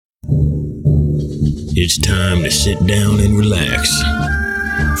It's time to sit down and relax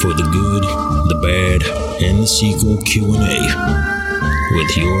for the good, the bad, and the sequel Q&A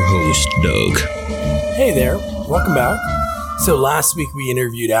with your host, Doug. Hey there, welcome back. So last week we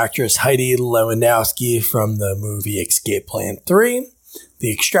interviewed actress Heidi Lewandowski from the movie Escape Plan 3,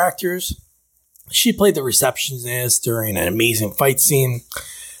 The Extractors. She played the receptionist during an amazing fight scene.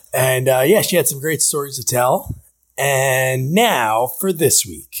 And she had some great stories to tell. And now for this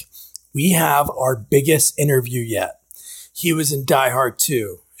week, we have our biggest interview yet. He was in Die Hard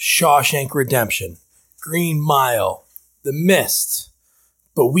 2, Shawshank Redemption, Green Mile, The Mist.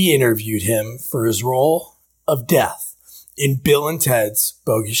 But we interviewed him for his role of Death in Bill and Ted's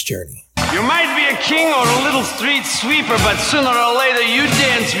Bogus Journey. You might be a king or a little street sweeper, but sooner or later you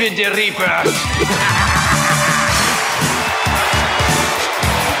dance with the Reaper.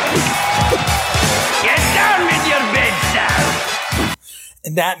 Get down with your bed, sir.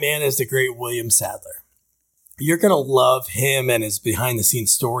 And that man is the great William Sadler. You're going to love him and his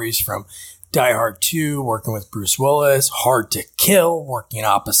behind-the-scenes stories from Die Hard 2, working with Bruce Willis, Hard to Kill, working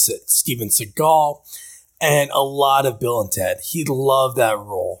opposite Steven Seagal, and a lot of Bill and Ted. He loved that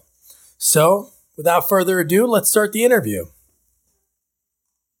role. So, without further ado, let's start the interview.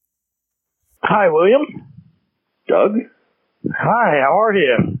 Hi, William. Doug? Hi, how are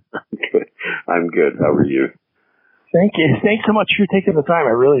you? Good. I'm good. How are you? Thank you. Thanks so much for taking the time.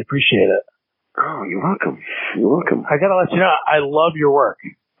 I really appreciate it. Oh, you're welcome. You're welcome. I gotta let you know, I love your work.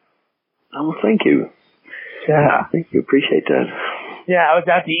 Oh, thank you. Yeah. Thank you. Appreciate that. Yeah, I was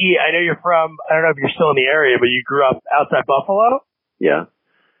out to eat. I know you're from, I don't know if you're still in the area, but you grew up outside Buffalo? Yeah.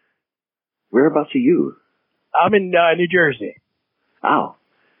 Whereabouts are you? I'm in New Jersey. Oh,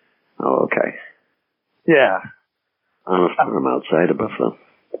 okay. Yeah. On a farm outside of Buffalo.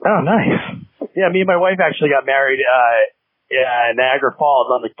 Oh, nice. Yeah, me and my wife actually got married in Niagara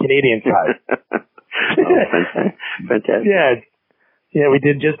Falls on the Canadian side. Oh, fantastic. Yeah, we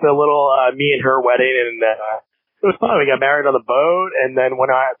did just a little me and her wedding, and it was fun. We got married on the boat and then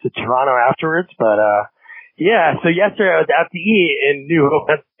went out to Toronto afterwards. But so yesterday I was out to eat in New Hope,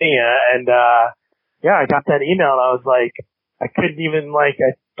 Pennsylvania, and I got that email and I was like, I couldn't even I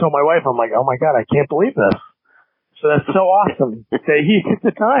told my wife, I'm like, oh my God, I can't believe this. So that's so awesome that he took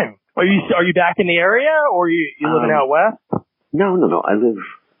the time. Are you back in the area, or you living out west? No. I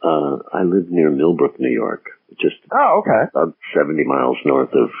live near Millbrook, New York. Just about 70 miles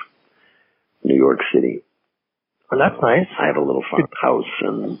north of New York City. Oh, that's nice. I have a little farmhouse,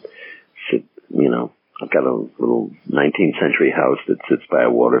 and I've got a little 19th century house that sits by a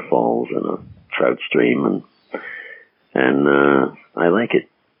waterfalls and a trout stream, and I like it.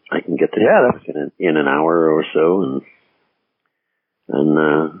 I can get there in an hour or so, and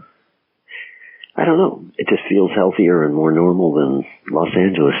I don't know. It just feels healthier and more normal than Los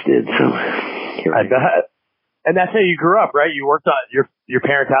Angeles did. So I bet. And that's how you grew up, right? You worked on your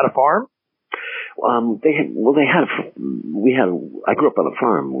parents had a farm. I grew up on a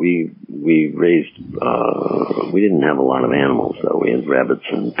farm. We raised. We didn't have a lot of animals, though. We had rabbits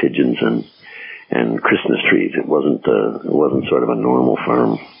and pigeons and Christmas trees. It wasn't sort of a normal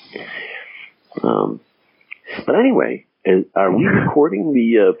farm. But anyway, are we recording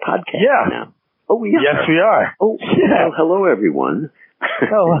the podcast now? Oh, we are. Yes, we are. Oh, yeah. Well, hello, everyone.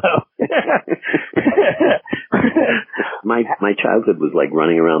 Hello. My childhood was like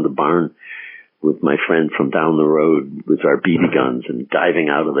running around the barn with my friend from down the road with our BB guns and diving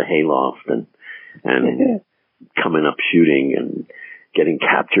out of the hayloft and coming up shooting and getting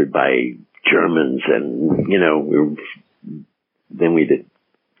captured by Germans, and then we'd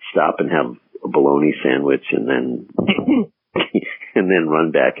stop and have a bologna sandwich and then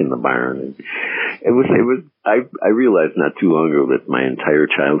run back in the barn. And it was I realized not too long ago that my entire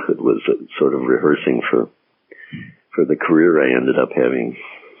childhood was sort of rehearsing for the career I ended up having.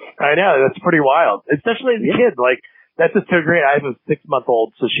 I know, that's pretty wild, especially as a kid. Like, that's just so great. I have a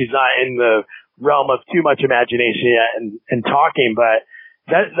 6-month-old, so she's not in the realm of too much imagination yet and talking, but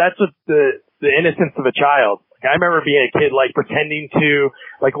that's what the innocence of a child. Like, I remember being a kid, like, pretending to,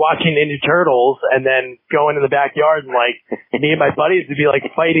 like, watching Ninja Turtles and then going in the backyard and, like, me and my buddies would be, like,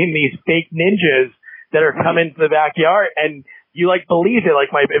 fighting these fake ninjas that are coming to the backyard, and you, like, believed it.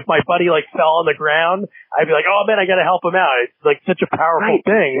 Like, if my buddy, like, fell on the ground, I'd be like, oh, man, I gotta help him out. It's, like, such a powerful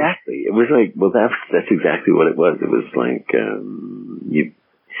thing. Exactly. It was like, well, that's exactly what it was. It was like, you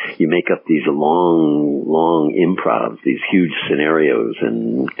make up these long improvs, these huge scenarios,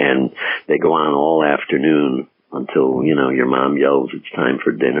 and they go on all afternoon until, your mom yells it's time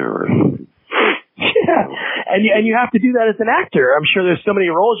for dinner or something. Yeah. And you have to do that as an actor. I'm sure there's so many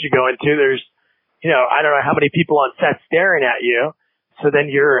roles you go into. There's, I don't know how many people on set staring at you. So then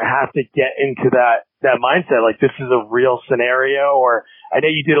you have to get into that that mindset? Like, this is a real scenario? Or I know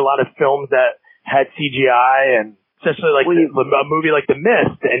you did a lot of films that had CGI, and especially like a movie like The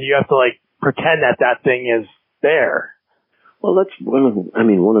Mist, and you have to like pretend that that thing is there. Well, that's one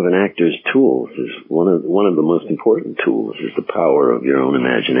of an actor's tools is one of the most important tools is the power of your own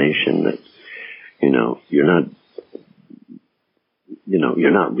imagination. That,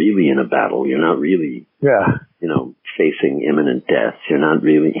 you're not really in a battle. You're not really, facing imminent death. You're not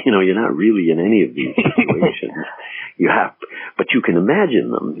really in any of these situations. But you can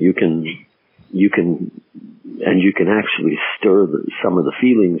imagine them. You can actually stir some of the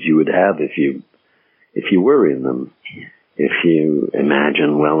feelings you would have if you were in them, if you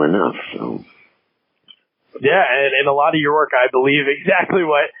imagine well enough. So. Yeah, and a lot of your work, I believe, exactly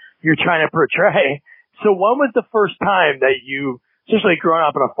what you're trying to portray. So when was the first time that you, especially growing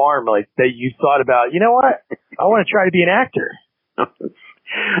up on a farm, like that you thought about, you know what, I want to try to be an actor?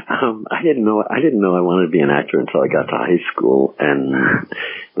 I didn't know I wanted to be an actor until I got to high school, and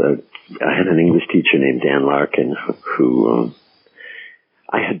I had an English teacher named Dan Larkin who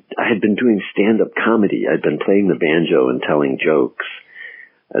I had been doing stand-up comedy. I'd been playing the banjo and telling jokes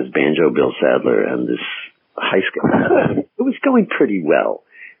as Banjo Bill Sadler, and this high school it was going pretty well.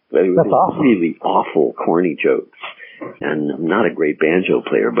 But it was awesome. Really awful, corny jokes, and I'm not a great banjo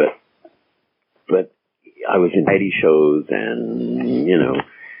player, but I was in variety shows, and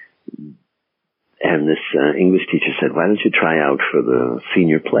and this English teacher said, "Why don't you try out for the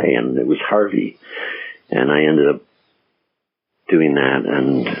senior play?" And it was Harvey, and I ended up doing that,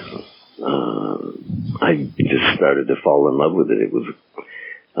 and I just started to fall in love with it. It was,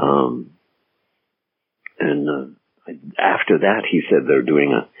 after that, he said they were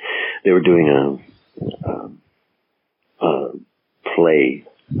doing a play,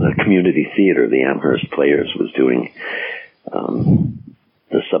 a community theater. The Amherst Players was doing.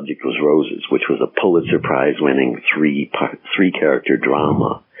 The subject was Roses, which was a Pulitzer Prize-winning three-character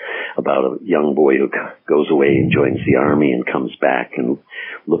drama about a young boy who goes away and joins the army and comes back and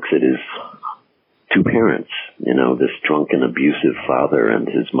looks at his two parents, this drunken, abusive father and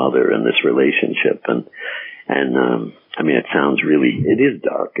his mother, and this relationship. And it is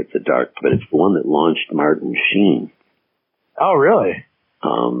dark. It's but it's the one that launched Martin Sheen. Oh, really?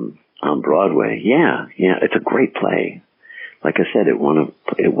 On Broadway. Yeah. It's a great play. Like I said, it won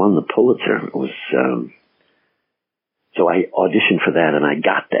the Pulitzer. It was, so I auditioned for that and I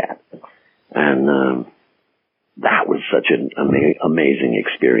got that. And, that was such an amazing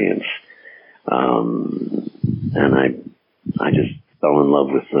experience. And I just fell in love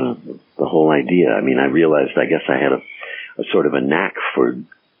with the whole idea. I mean, I realized, I guess I had a sort of a knack for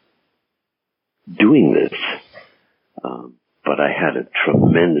doing this. But I had a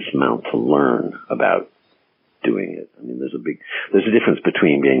tremendous amount to learn about doing it. I mean, there's a difference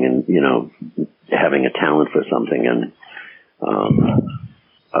between being having a talent for something and,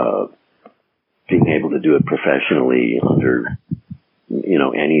 being able to do it professionally under,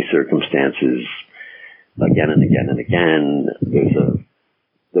 any circumstances again and again and again.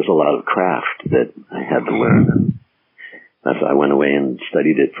 There's a lot of craft that I had to learn. And so I went away and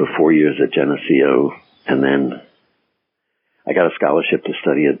studied it for 4 years at Geneseo, and then I got a scholarship to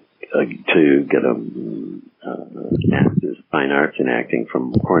study it, to get a master's of fine arts in acting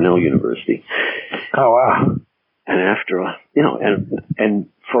from Cornell University. Oh, wow. And after, and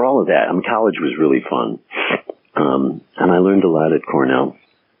for all of that, college was really fun. And I learned a lot at Cornell,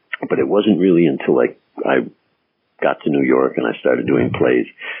 but it wasn't really until I got to New York and I started doing plays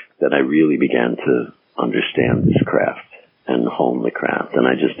that I really began to understand this craft and hone the craft. And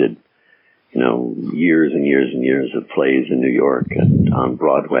I just did, years and years and years of plays in New York and on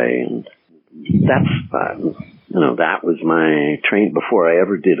Broadway. And that's, that was my train. Before I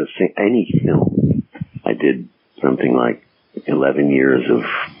ever did any film, I did something like 11 years of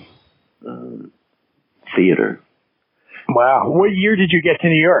theater. Wow. What year did you get to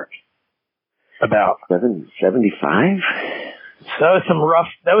New York? About 75. So that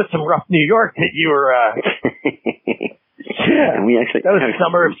was some rough New York that you were, yeah. And we actually, that was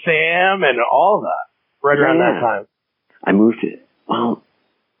Summer of Sam and all that, right around that time. I moved to, I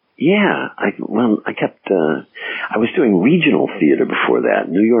was doing regional theater before that.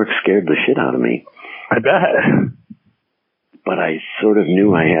 New York scared the shit out of me. I bet. But I sort of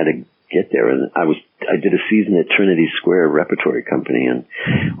knew I had to get there, and I did a season at Trinity Square Repertory Company and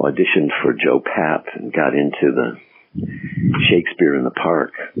auditioned for Joe Papp and got into the Shakespeare in the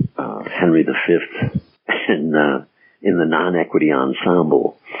Park, Henry V, and in the non-equity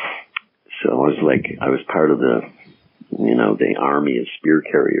ensemble. So I was part of the army of spear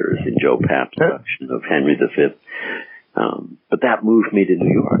carriers in Joe Papp's production of Henry V. But that moved me to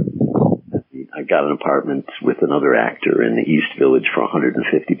New York. I got an apartment with another actor in the East Village for $150.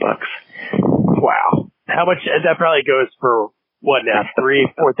 Wow. How much? That probably goes for what now?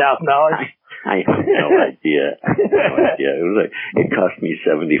 $4,000? I have no idea. It was it cost me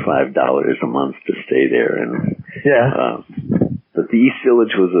 $75 a month to stay there, and but the East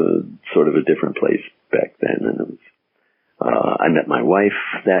Village was a sort of a different place back then, and it was. I met my wife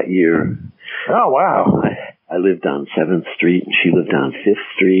that year. Oh wow! I lived on 7th Street, and she lived on 5th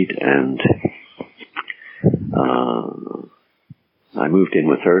Street, and I moved in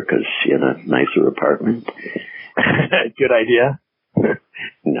with her because she had a nicer apartment. Good idea.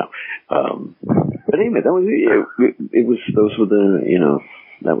 No. But anyway, that was it was those were the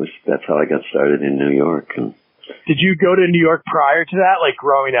that's how I got started in New York. And did you go to New York prior to that? Like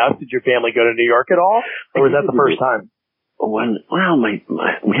growing up, did your family go to New York at all, or was that the first time?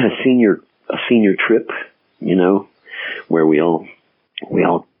 We had a senior trip, where we all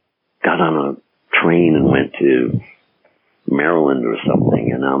got on a train and went to Maryland or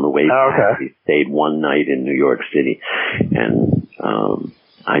something, and on the way back, we stayed one night in New York City, and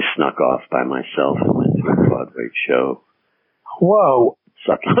I snuck off by myself and went to a Broadway show. Whoa!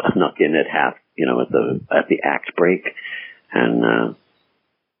 Snuck in at half, at the act break, and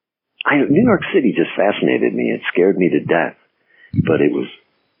New York City just fascinated me. It scared me to death, but it was,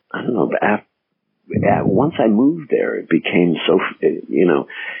 I don't know. Once I moved there, it became so,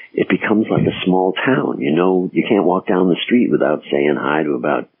 it becomes like a small town. You can't walk down the street without saying hi to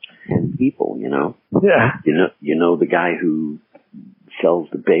about 10 people. Yeah. The guy who sells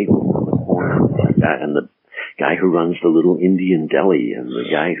the bagels on the corner, and the guy who runs the little Indian deli, and the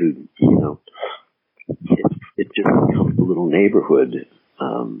guy who, it just becomes a little neighborhood,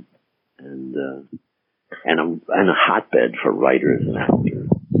 and a hotbed for writers and actors,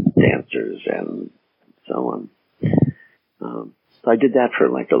 dancers, and so on. So I did that for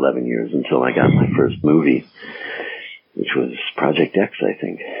like 11 years until I got my first movie, which was Project X, I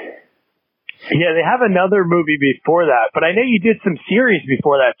think. Yeah, they have another movie before that, but I know you did some series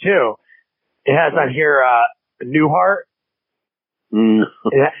before that too. It has on here Newhart. No.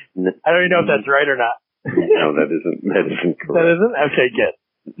 I don't even know if that's right or not. No, that isn't correct. That isn't? Okay, good.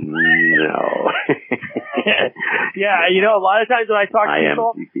 No. Yeah, a lot of times when I talk to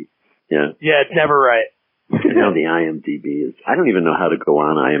people, IMDb. Yeah. Yeah, it's never right. The IMDb is, I don't even know how to go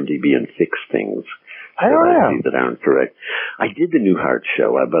on IMDb and fix things. I don't know. That aren't correct. I did the Newhart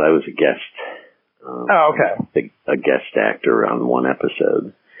show, but I was a guest. Okay. A guest actor on one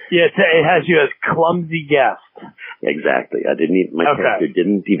episode. Yeah, it has you as clumsy guest. Exactly. My character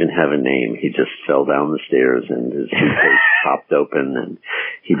didn't even have a name. He just fell down the stairs and his suitcase popped open and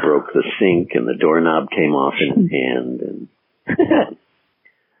he broke the sink and the doorknob came off in his hand. And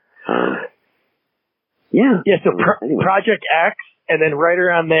Yeah, so anyway. Project X, and then right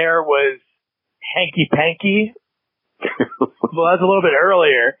around there was Hanky Panky. Well, that was a little bit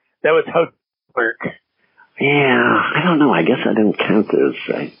earlier. That was Hotel Clerk. Yeah, I don't know. I guess I didn't count those.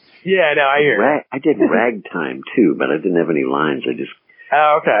 Yeah, no, I hear. I did Ragtime too, but I didn't have any lines. I just.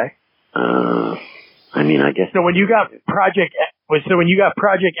 Oh, okay. I guess. So when you got Project X,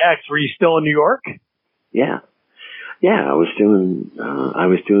 were you still in New York? Yeah, I was doing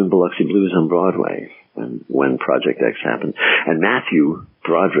Biloxi Blues on Broadway when Project X happened, and Matthew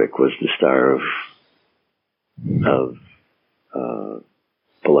Broderick was the star of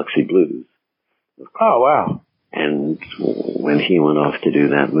Biloxi Blues. Oh wow! And when he went off to do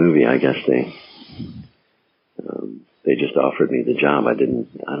that movie, I guess they just offered me the job. I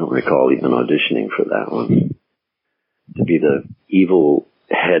don't recall even auditioning for that one. To be the evil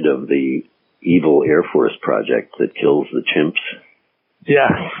head of the evil Air Force project that kills the chimps.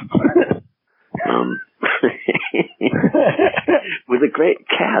 Yeah. With a great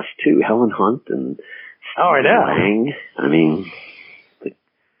cast too, Helen Hunt and I know. Lang. It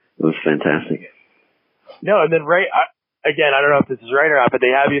was fantastic. No, and then again, I don't know if this is right or not, but they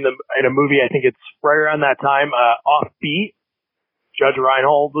have you in a movie. I think it's right around that time. Offbeat. Judge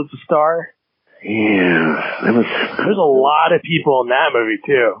Reinhold was the star. Yeah, There's a lot of people in that movie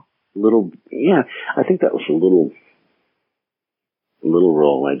too. I think that was a little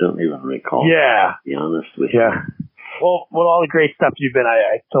role. I don't even recall. Yeah. To be honest with you. Yeah. Well, with all the great stuff you've been,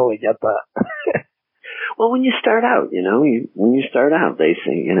 I totally get that. Well, when you start out, they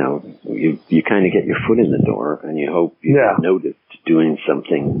say, you kind of get your foot in the door and you hope you get noticed doing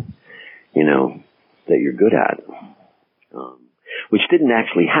something, that you're good at. Which didn't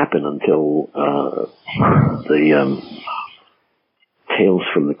actually happen until the Tales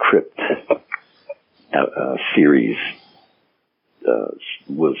from the Crypt series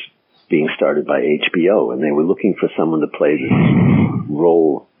was being started by HBO, and they were looking for someone to play this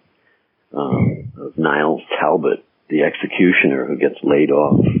role of Niles Talbot, the executioner who gets laid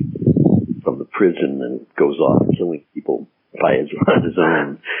off from the prison and goes off killing people by his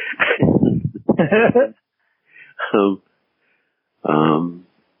own.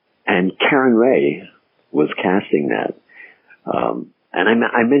 And Karen Ray was casting that. And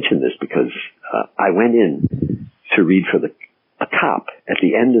I mentioned this because I went in to read for a cop at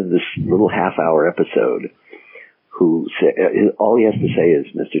the end of this little half-hour episode who all he has to say is,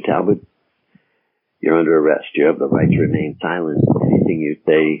 Mr. Talbot, you're under arrest. You have the right to remain silent. Anything you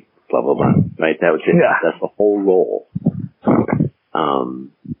say, blah, blah, blah. Right? That was it. Yeah. That's the whole role.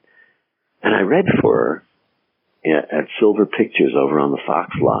 And I read for her at Silver Pictures over on the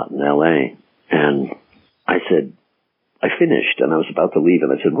Fox lot in L.A. And I said, I finished and I was about to leave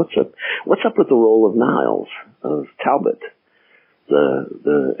and I said, what's up with the role of Niles, of Talbot,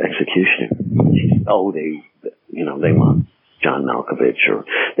 the executioner? She said, oh, they want John Malkovich, or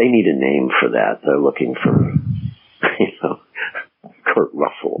they need a name for that. They're looking for, Kurt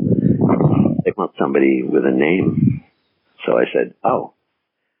Russell. They want somebody with a name. So I said, oh.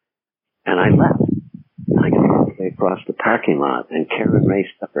 And I left. I got all the way across the parking lot, and Karen Ray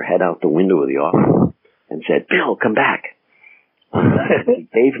stuck her head out the window of the office and said, Bill, come back.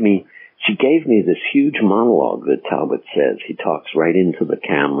 She gave me this huge monologue that Talbot says. He talks right into the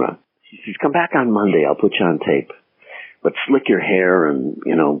camera. She says, come back on Monday. I'll put you on tape. But slick your hair and,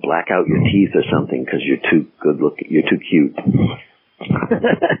 black out your teeth or something because you're too good looking. You're too cute.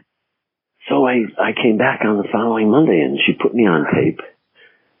 So I came back on the following Monday and she put me on tape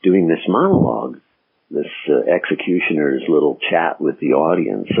doing this monologue, this executioner's little chat with the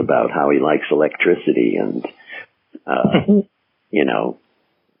audience about how he likes electricity and,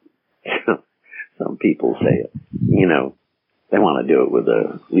 some people say, they want to do it with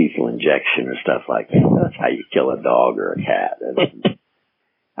a lethal injection or stuff like that. That's how you kill a dog or a cat.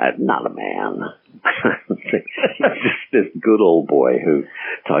 I'm not a man. Just this good old boy who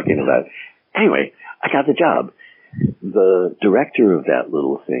talking about. Anyway, I got the job. The director of that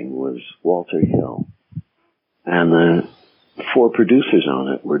little thing was Walter Hill. And the 4 producers on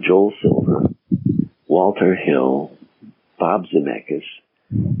it were Joel Silver, Walter Hill, Bob Zemeckis,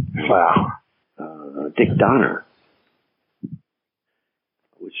 Dick Donner,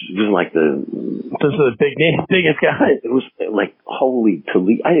 which was like those are the biggest guys. It was like holy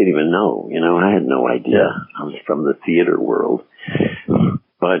Toledo. I didn't even know, I had no idea. Yeah. I was from the theater world,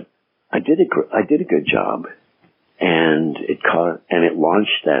 but I did a good job, and it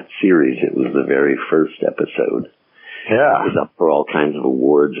launched that series. It was the very first episode. Yeah, it was up for all kinds of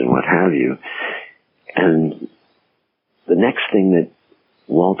awards and what have you. And the next thing that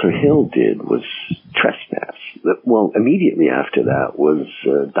Walter Hill did was Trespass. Well, immediately after that was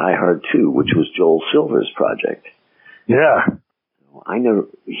Die Hard 2, which was Joel Silver's project. Yeah.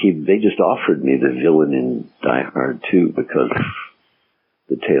 They just offered me the villain in Die Hard 2 because of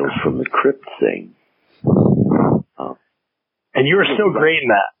the Tales from the Crypt thing. And you were so great in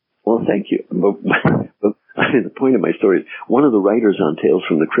that. Well, thank you. But the point of my story is one of the writers on Tales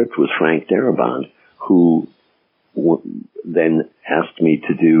from the Crypt was Frank Darabont, who then asked me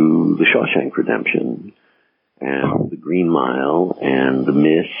to do The Shawshank Redemption and The Green Mile and The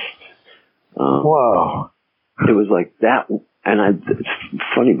Mist. Whoa. It was like that. And it's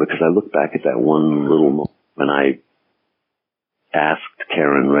funny because I look back at that one little moment when I asked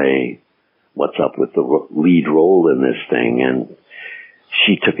Karen Ray what's up with the lead role in this thing, and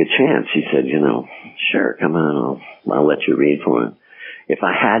she took a chance. She said, sure, come on, I'll let you read for it. If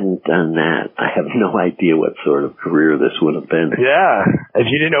I hadn't done that, I have no idea what sort of career this would have been. Yeah. If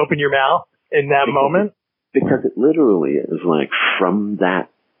you didn't open your mouth in that moment? Because it literally is like from that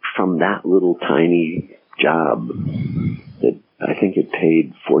little tiny job that I think it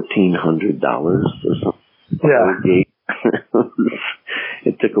paid $1,400 or something. Yeah.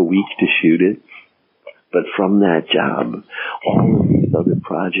 It took a week to shoot it. But from that job, all of these other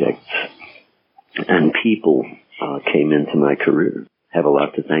projects and people came into my career. Have a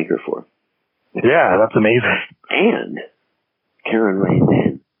lot to thank her for. Yeah, that's amazing. And Karen Ray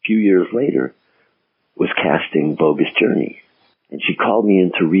then, a few years later, was casting Bogus Journey. And she called me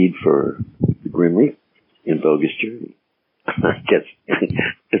in to read for the Grim Reaper in Bogus Journey. I guess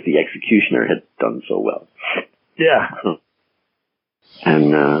because the executioner had done so well. Yeah.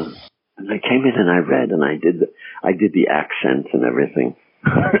 And I came in and I read and I did the accent and everything,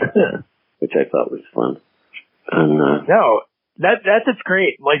 which I thought was fun. And no. That's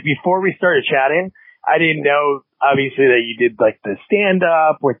great. Like, before we started chatting, I didn't know, obviously, that you did, like, the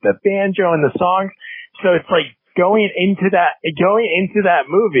stand-up with the banjo and the songs. So it's like going into that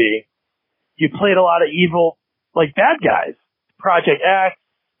movie, you played a lot of evil, like, bad guys. Project X,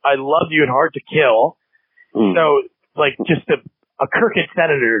 I Loved You and Hard to Kill. So, like, just a crooked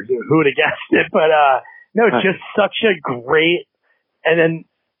senator, who would have guessed it? But, no, just such a great, and then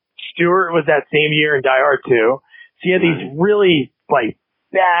Stewart was that same year in Die Hard 2. So you had these really, like,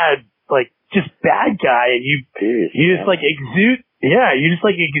 bad, like, just bad guy, and you just, like, exude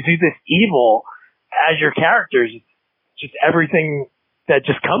this evil as your characters. Just everything that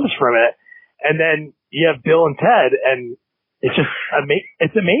just comes from it. And then you have Bill and Ted, and it's just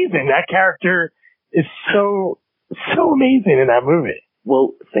it's amazing. That character is so amazing in that movie.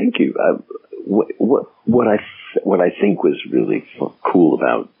 Well, thank you. What I think was really cool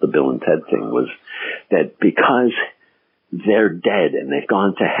about the Bill and Ted thing was that because they're dead and they've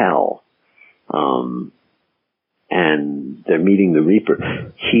gone to hell, and they're meeting the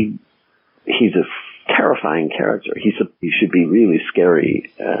Reaper, he's a terrifying character. He should be really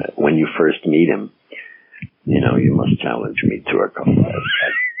scary when you first meet him. You know, you must challenge me to a combat.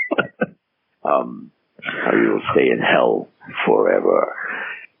 Or you will stay in hell forever.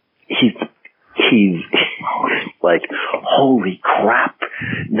 He's like, holy crap,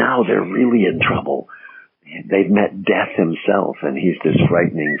 now they're really in trouble. They've met death himself, and he's this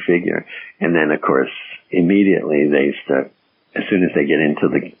frightening figure. And then, of course, immediately they start, as soon as they get into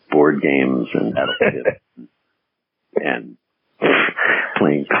the board games and and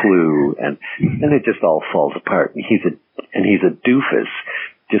playing Clue, and then it just all falls apart. And he's a doofus,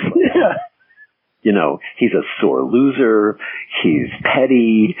 just like, you know, he's a sore loser. He's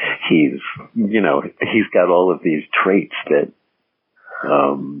petty. He's got all of these traits that,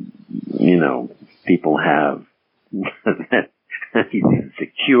 people have. He's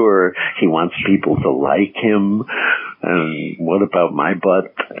insecure. He wants people to like him. What about my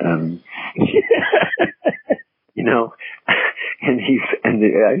butt? And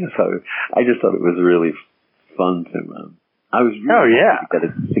I just thought it was really fun to. I was really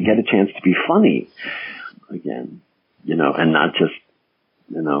to get a chance to be funny again, and not just,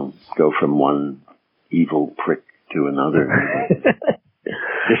 go from one evil prick to another.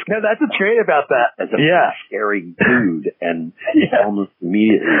 No, that's a trait about that. As a scary dude, and almost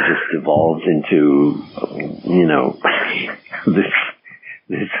immediately just evolves into,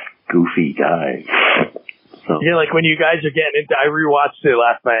 this goofy guy. So, like when you guys are getting into, I rewatched it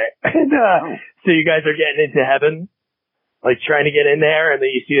last night, and so you guys are getting into heaven, like trying to get in there, and then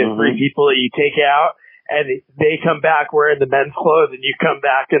you see the three people that you take out, and they come back wearing the men's clothes, and you come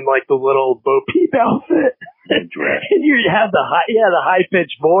back in like the little Bo Peep outfit. And you have the high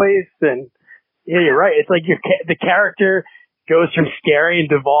pitched voice, and you're right. It's like the character goes from scary and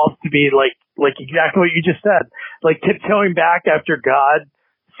devolves to be like exactly what you just said, like tiptoeing back after God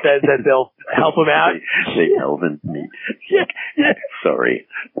says that they'll help him out. They help me. Sorry,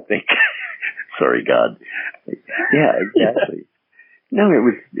 sorry, God. Yeah, exactly. No, it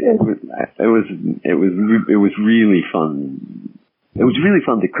was really fun. It was really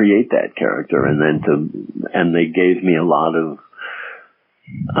fun to create that character, and they gave me a lot of,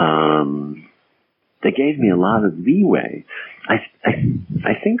 leeway.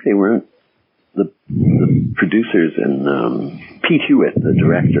 I think they were the producers and Pete Hewitt, the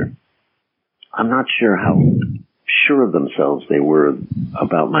director. I'm not sure how sure of themselves they were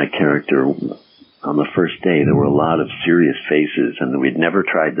about my character on the first day. There were a lot of serious faces, and we'd never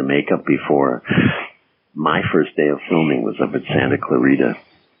tried the makeup before. My first day of filming was up at Santa Clarita.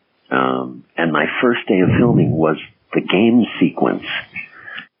 And my first day of filming was the game sequence.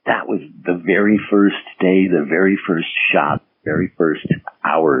 That was the very first day, the very first shot, very first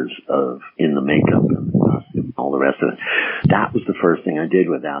hours in the makeup and the costume, all the rest of it. That was the first thing I did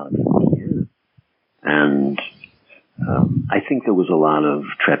with Alex. And I think there was a lot of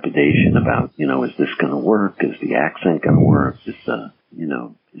trepidation about, is this going to work? Is the accent going to work? Is the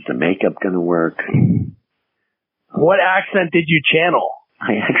makeup going to work? What accent did you channel?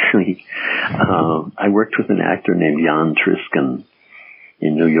 I actually, I worked with an actor named Jan Triskin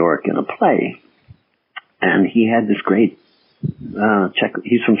in New York in a play, and he had this great,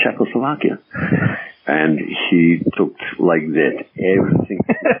 he's from Czechoslovakia, and he talked like that. Everything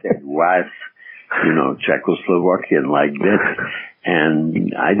he said was, Czechoslovakian like that,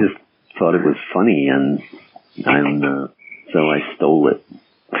 and I just thought it was funny, and so I stole it.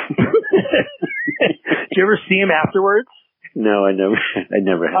 Did you ever see him afterwards? No, I never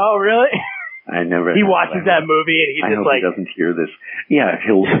have. Oh, really? I never. He watches that movie and he's I just hope like, he doesn't hear this. Yeah,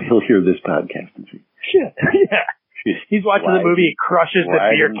 he'll hear this podcast and see. Yeah. He's watching the movie. He crushes the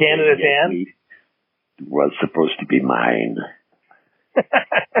beer can in his hand. It was supposed to be mine.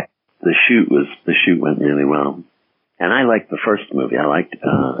 The shoot went really well, and I liked the first movie. I liked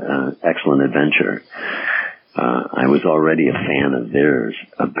Excellent Adventure, I was already a fan of theirs.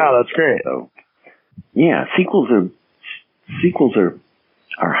 Oh, that's great. So, yeah, sequels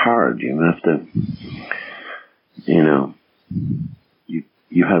are hard. You have to,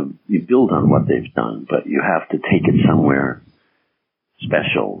 you build on what they've done, but you have to take it somewhere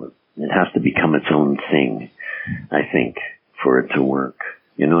special. It has to become its own thing, I think, for it to work.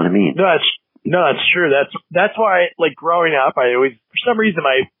 You know what I mean? No, that's true. That's why, like, growing up, I always, for some reason,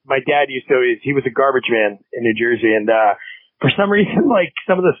 my dad he was a garbage man in New Jersey, and for some reason, like,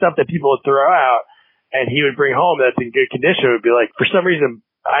 some of the stuff that people would throw out and he would bring home that's in good condition would be like, for some reason,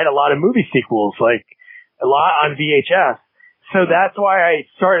 I had a lot of movie sequels, like a lot on VHS. So that's why I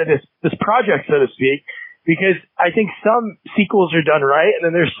started this project, so to speak, because I think some sequels are done right, and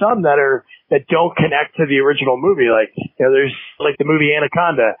then there's some that don't connect to the original movie. Like, there's like the movie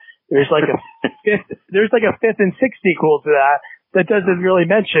Anaconda. There's like a fifth and sixth sequel to that doesn't really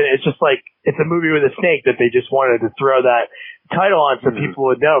mention it. It's just like, it's a movie with a snake that they just wanted to throw that title on so people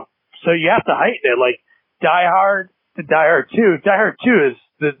would know. So you have to heighten it. Like Die Hard to Die Hard 2. Die Hard 2 is,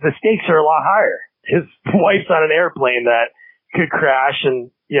 the stakes are a lot higher. His wife's on an airplane that could crash, and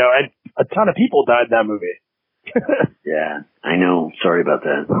a ton of people died in that movie. Yeah, I know. Sorry about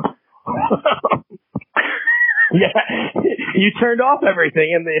that. Yeah, you turned off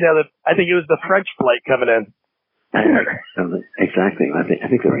everything, and I think it was the French flight coming in. Exactly. I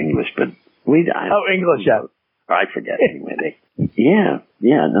think they're English, but English, yeah. I forget anyway.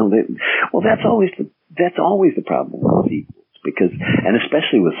 Well, that's always the problem with sequels, because, and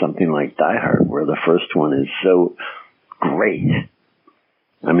especially with something like Die Hard, where the first one is so great.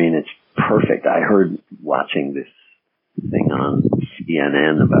 I mean, it's perfect. I heard watching this thing on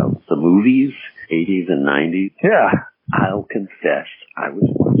CNN about the movies, 80s and 90s. Yeah. I'll confess, I was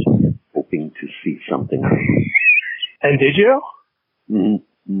watching it hoping to see something. And did you?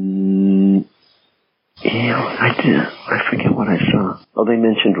 Yeah, I did. I forget what I saw. Oh, they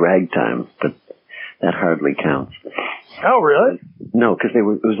mentioned Ragtime, but that hardly counts. Oh, really? No, because it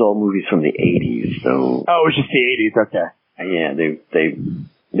was all movies from the 80s, so... Oh, it was just the 80s, okay. Yeah,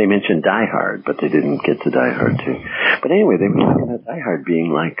 they mentioned Die Hard, but they didn't get to Die Hard 2. But anyway, they were talking about Die Hard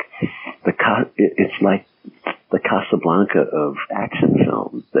being like it's like the Casablanca of action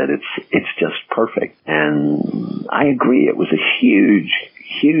films, that it's just perfect. And I agree, it was a huge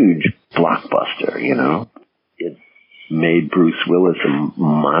blockbuster, It made Bruce Willis a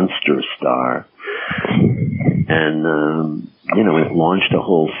monster star. And, it launched a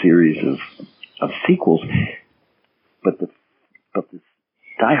whole series of sequels. But the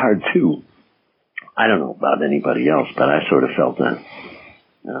Die Hard 2, I don't know about anybody else, but I sort of felt a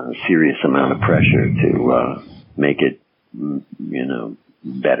serious amount of pressure to make it,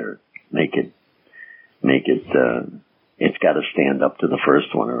 better. Make it. It's got to stand up to the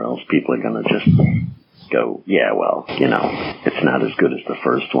first one, or else people are going to just go, yeah, well, it's not as good as the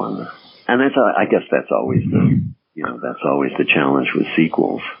first one. And I guess that's always the challenge with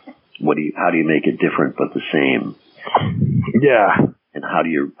sequels. How do you make it different but the same? Yeah. And how do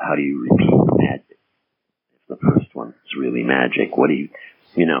you repeat the magic? If the first one is really magic, what do you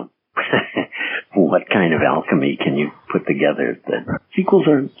what kind of alchemy can you put together? Sequels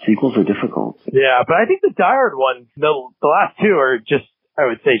are difficult. Yeah, but I think the Die Hard one, the last two are just, I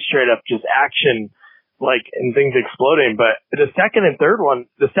would say, straight up just action, like, and things exploding. But the second and third one,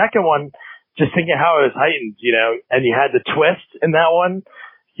 the second one, just thinking how it was heightened, and you had the twist in that one,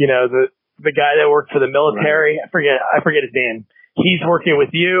 the guy that worked for the military, right. I forget his name. He's working with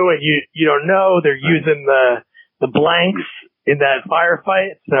you, and you don't know. They're using the blanks in that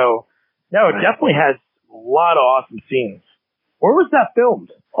firefight. So, no, it definitely has a lot of awesome scenes. Where was that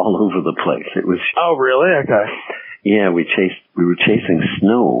filmed? All over the place. It was. Oh, really? Okay. Yeah, we were chasing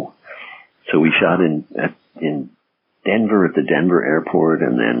snow, so we shot in Denver at the Denver airport,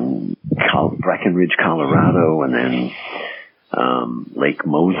 and then Breckenridge, Colorado, and then Lake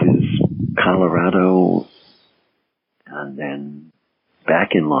Moses, Colorado, and then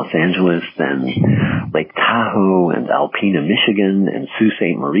back in Los Angeles, then Lake Tahoe and Alpena, Michigan, and Sault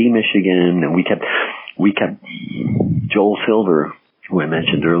Ste. Marie, Michigan, and we kept Joel Silver, who I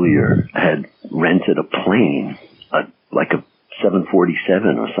mentioned earlier, had rented a plane, like a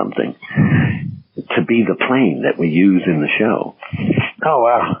 747 or something, to be the plane that we use in the show. Oh,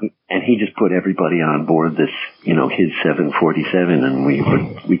 wow. And he just put everybody on board this, his 747, and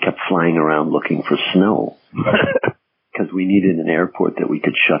we kept flying around looking for snow. Because we needed an airport that we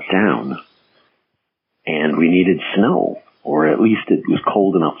could shut down. And we needed snow. Or at least it was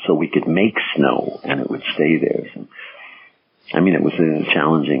cold enough so we could make snow and it would stay there. So, it was a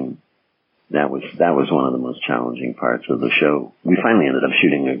challenging that was one of the most challenging parts of the show. We finally ended up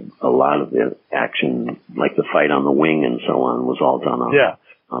shooting a lot of the action, like the fight on the wing and so on, was all done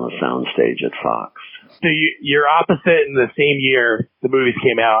on a sound stage at Fox. So you're opposite in the same year the movies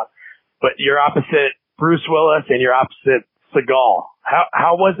came out, but you're opposite Bruce Willis and you're opposite Seagal.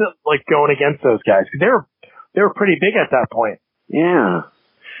 How was it like going against those guys? Because they were pretty big at that point. Yeah.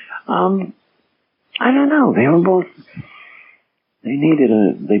 I don't know. They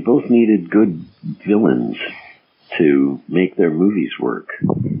both needed good villains to make their movies work.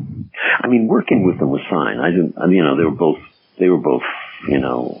 I mean, working with them was fine. They were both,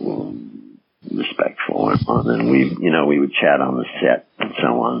 respectful and fun, and we would chat on the set and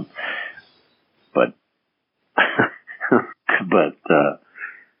so on. But,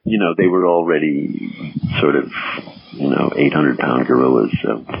 they were already sort of, 800-pound gorillas,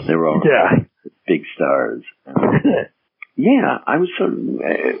 so they were already big stars. Yeah, I was sort of.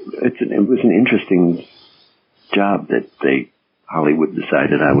 It was an interesting job that Hollywood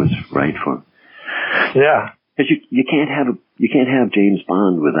decided I was right for. Yeah, because you can't have James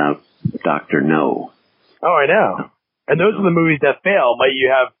Bond without Dr. No. Oh, I know. And those are the movies that fail. But you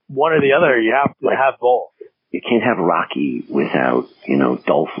have one or the other. You have to have both. You can't have Rocky without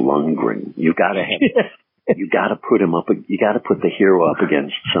Dolph Lundgren. You got to put him up. You got to put the hero up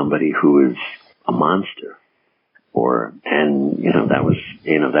against somebody who is a monster. That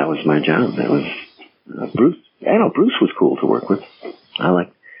was my job. That was Bruce. I know Bruce was cool to work with. I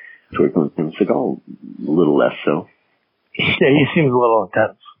liked working with him. Seagal, a little less so. Yeah, he seems a little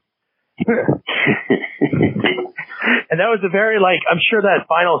intense. And that was a very, I'm sure that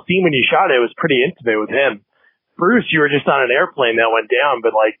final scene when you shot it was pretty intimate with him. Bruce, you were just on an airplane that went down,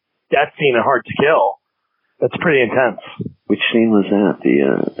 but that scene in Hard to Kill, that's pretty intense. Which scene was that?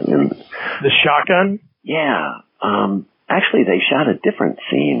 The shotgun? Yeah. Actually, they shot a different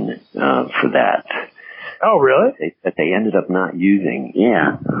scene for that. Oh, really? That they ended up not using.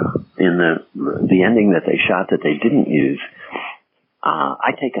 Yeah. In the ending that they shot that they didn't use,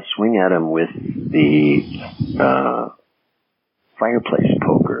 I take a swing at him with the fireplace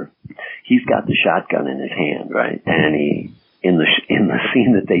poker. He's got the shotgun in his hand, right? And in the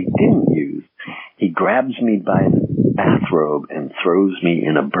scene that they didn't use, he grabs me by the bathrobe and throws me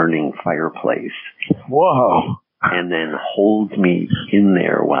in a burning fireplace. Whoa. And then holds me in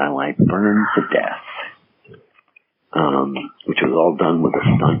there while I burn to death. Which was all done with a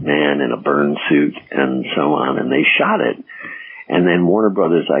stuntman in a burn suit and so on. And they shot it. And then Warner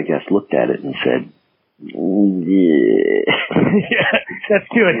Brothers, I guess, looked at it and said, yeah. Yeah, that's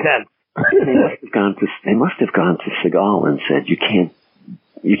too intense. They must have gone to Seagal and said, you can't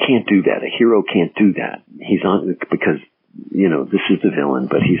do that. A hero can't do that. He's on, because, this is the villain,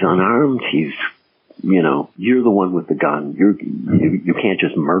 but he's unarmed. He's, you're the one with the gun. You can't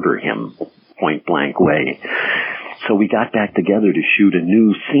just murder him point blank way. So we got back together to shoot a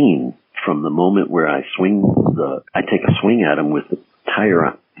new scene from the moment where I take a swing at him with the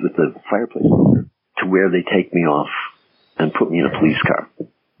fireplace poker to where they take me off and put me in a police car.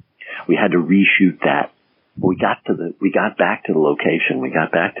 We had to reshoot that. We got back to the location. We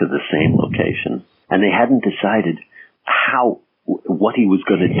got back to the same location, and they hadn't decided what he was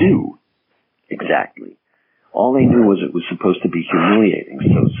going to do exactly. All they knew was it was supposed to be humiliating.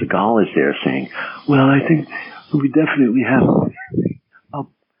 So Seagal is there saying, "Well, I think we definitely have.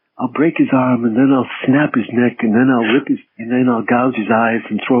 I'll break his arm, and then I'll snap his neck, and then I'll gouge his eyes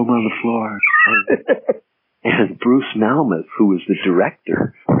and throw him on the floor." And Bruce Malmuth, who was the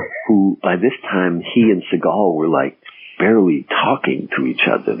director, who by this time he and Seagal were barely talking to each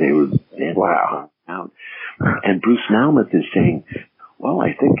other. They had out. And Bruce Malmuth is saying, "Well,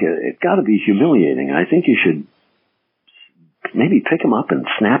 I think it's got to be humiliating. I think you should maybe pick him up and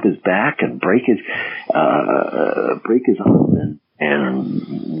snap his back and break his arm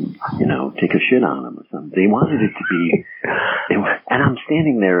and take a shit on him or something." They wanted it to be, and I'm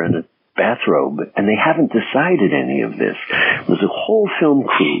standing there in a bathrobe, and they haven't decided any of this. There's a whole film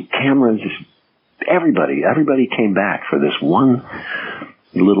crew, cameras, everybody came back for this one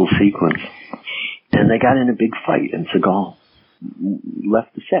little sequence, and they got in a big fight, and Seagal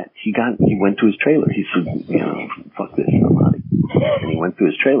left the set. He went to his trailer. He said, "Fuck this, somebody," and he went to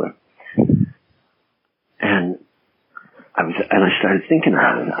his trailer. And I started thinking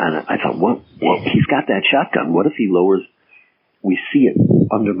about it, and I thought, well, he's got that shotgun. What if he lowers? We see it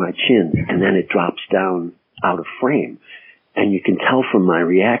under my chin, and then it drops down out of frame, and you can tell from my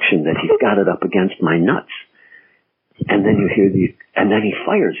reaction that he's got it up against my nuts. And then you hear and then he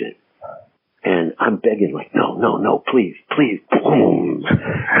fires it, and I'm begging no, please, boom!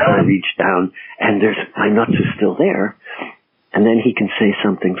 And I reach down, and my nuts are still there, and then he can say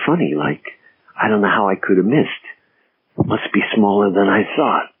something funny like, I don't know how I could have missed. It must be smaller than I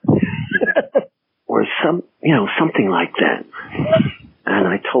thought. Or something like that. And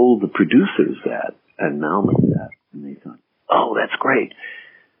I told the producers that, and Malma that, and they thought, oh, that's great.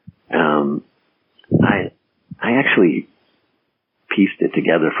 I actually pieced it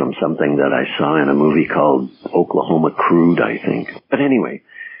together from something that I saw in a movie called Oklahoma Crude, I think. But anyway,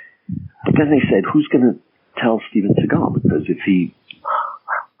 but then they said, who's going to tell Steven Seagal? Because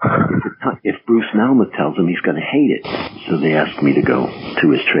if Bruce Malmuth tells him, he's going to hate it. So they asked me to go to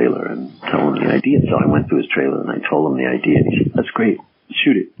his trailer and tell him the idea. So I went to his trailer and I told him the idea. And he said, that's great.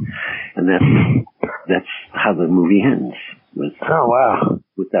 Shoot it. And that's how the movie ends. With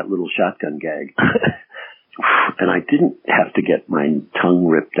that little shotgun gag. And I didn't have to get my tongue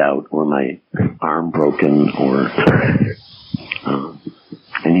ripped out or my arm broken or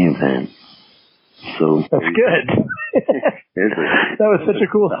any of that. So that's good. That was such a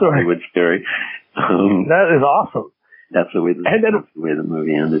cool story. Hollywood story. That is awesome. That's the way the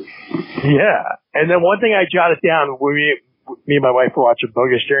movie ended. Yeah. And then one thing I jotted down when me and my wife were watching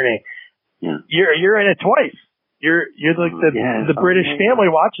Bogus Journey. Yeah. You're in it twice. You're like the British family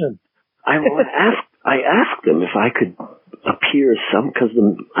watching. I asked them if I could appear because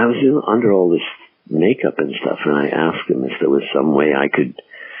I was under all this makeup and stuff, and I asked them if there was some way I could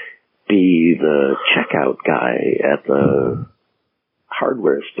be the checkout guy at the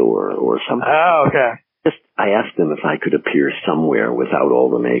hardware store or something. Oh, okay. I asked them if I could appear somewhere without all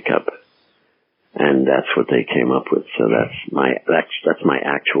the makeup, and that's what they came up with. So that's my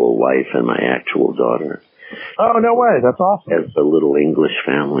actual wife and my actual daughter. Oh, no way. That's awesome. As a little English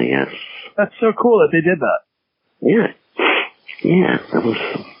family, yes. That's so cool that they did that. Yeah. Yeah, that was...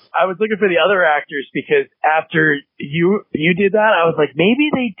 I was looking for the other actors because after you did that, I was like, maybe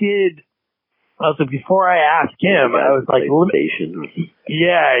they did... I was like, before I asked him, I was like...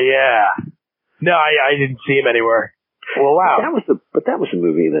 Yeah. No, I didn't see him anywhere. Well, wow. That was a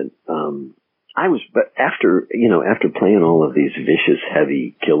movie that... But after playing all of these vicious,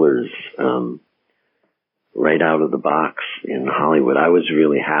 heavy killers... right out of the box in Hollywood, I was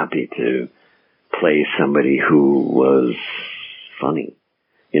really happy to play somebody who was funny,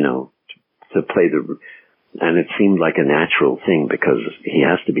 to play and it seemed like a natural thing because he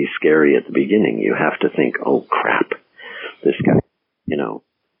has to be scary at the beginning. You have to think, oh crap, this guy,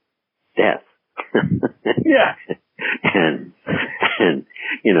 death. Yeah. and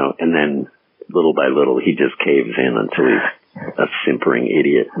and then little by little he just caves in until he's a simpering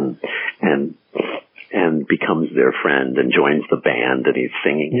idiot and becomes their friend and joins the band and he's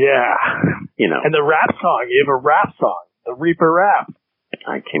singing. Yeah. And the rap song, you have a rap song, the Reaper rap.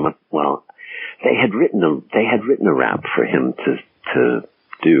 I came up, they had written a rap for him to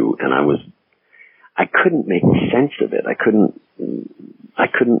do, and I couldn't make sense of it.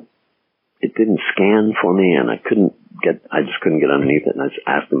 It didn't scan for me, and I just couldn't get underneath it, and I just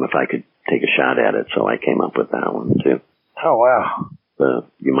asked him if I could take a shot at it, so I came up with that one too. Oh, wow.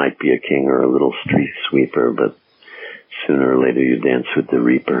 You might be a king or a little street sweeper, but sooner or later you dance with the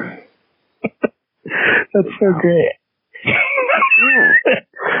Reaper. That's so great. Yeah.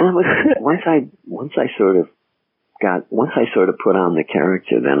 Well, once I sort of put on the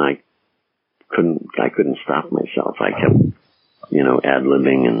character, then I couldn't stop myself. I kept,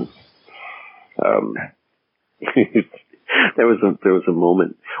 ad-libbing and, there was a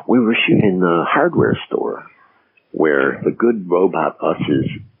moment we were shooting in the hardware store where the good robot us's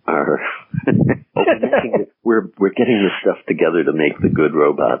are, we're getting this stuff together to make the good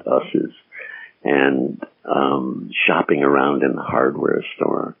robot us's. And shopping around in the hardware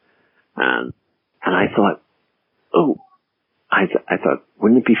store, and I thought, I thought,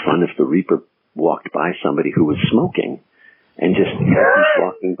 wouldn't it be fun if the Reaper walked by somebody who was smoking, and just as he's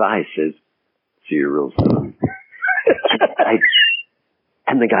walking by says, "See your real son,"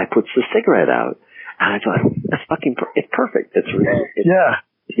 and the guy puts the cigarette out, and I thought, that's it's perfect. It's really,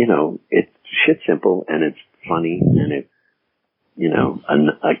 it's shit simple, and it's funny, and it,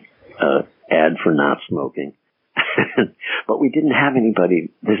 ad for not smoking. But we didn't have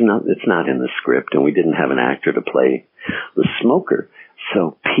anybody, it's not in the script, and we didn't have an actor to play the smoker.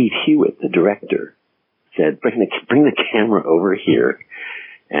 So Pete Hewitt, the director, said, bring the camera over here.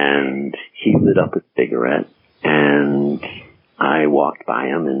 And he lit up a cigarette, and I walked by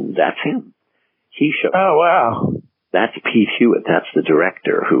him, and that's him. He showed. Oh, wow. That's Pete Hewitt. That's the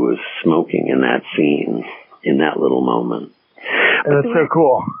director who was smoking in that scene, in that little moment. That's so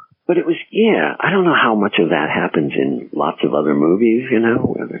cool. But it was, I don't know how much of that happens in lots of other movies,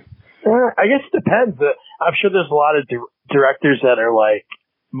 I guess it depends. I'm sure there's a lot of directors that are like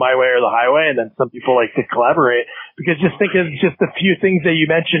My Way or the Highway, and then some people like to collaborate. Because just think of just a few things that you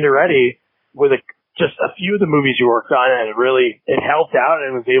mentioned already. just a few of the movies you worked on, and it helped out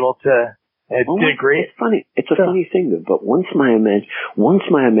and was able to, it did great. It's funny. It's a funny thing, but once my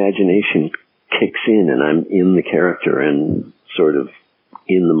imagination kicks in and I'm in the character and sort of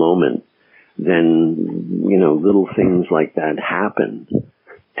in the moment, then, little things like that happen.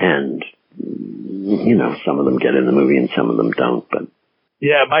 And, some of them get in the movie and some of them don't, but.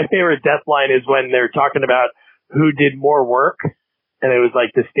 Yeah, my favorite death line is when they're talking about who did more work, and it was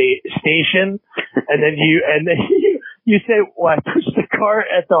like the station, and then you say, well, I pushed the cart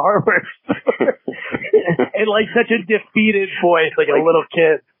at the hardware store, in like such a defeated voice, like a little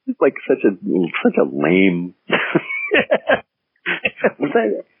kid. Like such a lame. Was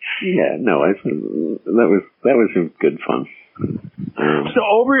that? Yeah, no, that was good fun. So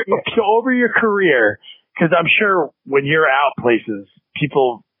over your career, because I'm sure when you're out places,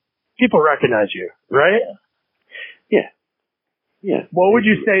 people recognize you, right? Yeah. Yeah. What would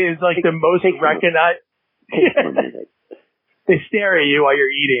you say is like the most recognized? They stare at you while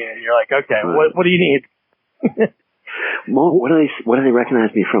you're eating, and you're like, okay, what do you need? What do they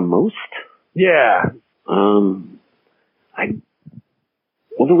recognize me from most? Yeah.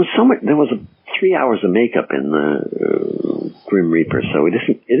 There was 3 hours of makeup in the Grim Reaper, so it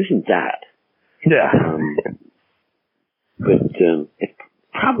isn't that. Yeah. But it's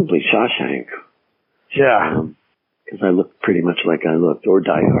probably Shawshank. Yeah. Because I looked pretty much like I looked, or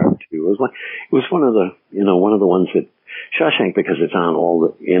Die Hard too. It was one of the ones that Shawshank, because it's on all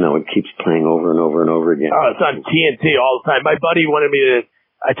the, it keeps playing over and over and over again. Oh, it's on TNT all the time. My buddy wanted me to.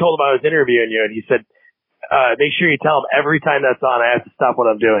 I told him I was interviewing you, and he said, "Make sure you tell him every time that's on, I have to stop what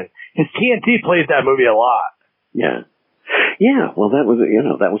I'm doing." His TNT plays that movie a lot. Yeah. Yeah. Well, that was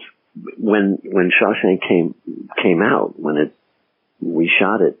when Shawshank came out, we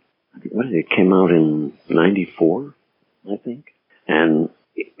shot it. It came out in 94, I think. And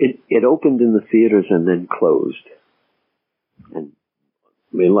it opened in the theaters and then closed. And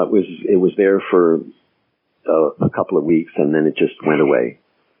it was there for a couple of weeks and then it just went away.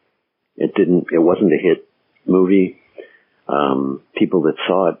 It wasn't a hit movie. People that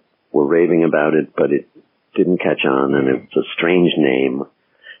saw it were raving about it, but it didn't catch on, and it's a strange name.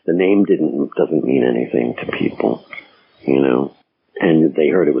 The name doesn't mean anything to people, and they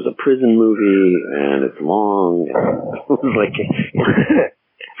heard it was a prison movie and it's long. And it was like,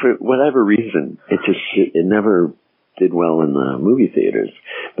 for whatever reason, it never did well in the movie theaters.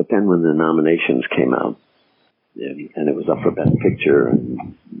 But then when the nominations came out, and it was up for Best Picture,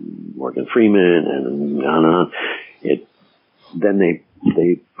 and Morgan Freeman, and on, then they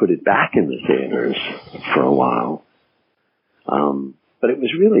put it back in the theaters for a while. But it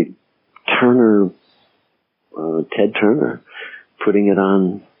was really Ted Turner, putting it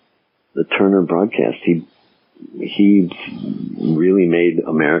on the Turner broadcast. He really made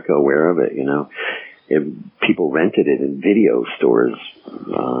America aware of it, People rented it in video stores,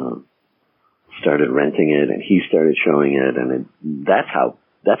 started renting it, and he started showing it, and that's how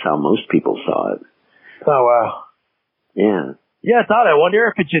most people saw it. Oh, wow. Yeah. Yeah, it's odd. I wonder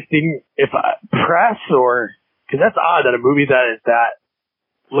if it just didn't, press or, because that's odd that a movie that is that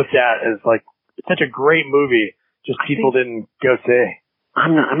looked at as like such a great movie, just people didn't go see.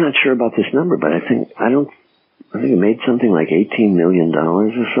 I'm not sure about this number, but I think it made something like $18 million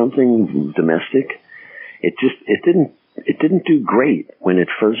or something domestic. It didn't do great when it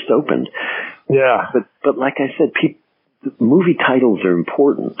first opened. Yeah. But like I said, movie titles are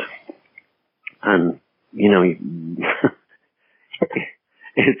important. And,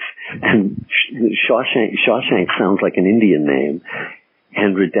 and Shawshank sounds like an Indian name,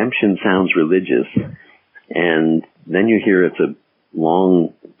 and Redemption sounds religious. And then you hear it's a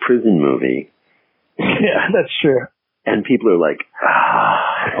long prison movie. Yeah, that's true. And people are like,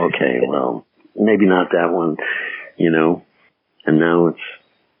 okay, well, maybe not that one, And now it's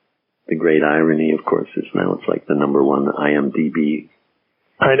the great irony, of course, is now it's like the number one IMDb.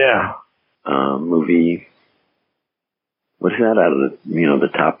 I know. Movie. What's that, out of the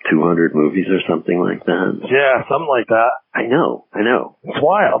top 200 movies or something like that? Yeah, something like that. I know. It's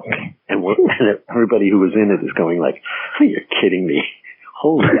wild. And everybody who was in it is going like, oh, you're kidding me.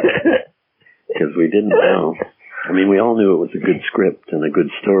 Holy. Because we didn't know. I mean, we all knew it was a good script and a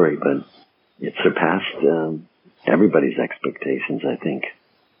good story, but it surpassed everybody's expectations, I think.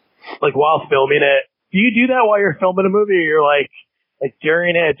 Like while filming it, do you do that while you're filming a movie, or you're like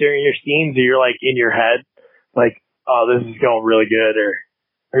during your scenes, or you're like in your head, like, oh, this is going really good, or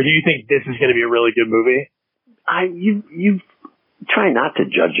do you think this is going to be a really good movie? You try not to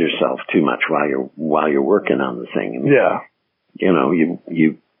judge yourself too much while you're working on the thing. Yeah. You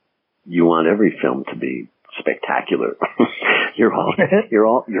want every film to be spectacular.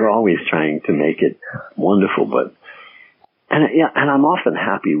 you're always trying to make it wonderful, and I'm often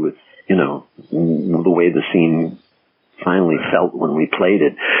happy with, the way the scene finally felt when we played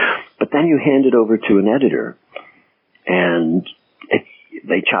it. But then you hand it over to an editor, and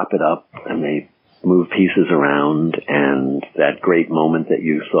they chop it up and they move pieces around, and that great moment that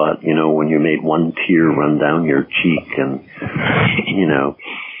you thought, when you made one tear run down your cheek, and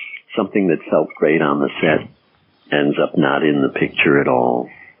something that felt great on the set ends up not in the picture at all.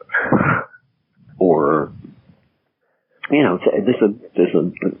 Or, there's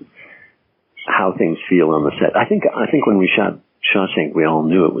a how things feel on the set. I think when we shot Shawshank, we all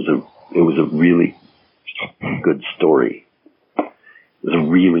knew it was a really good story. It was a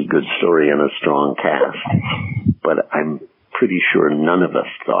really good story and a strong cast. But I'm pretty sure none of us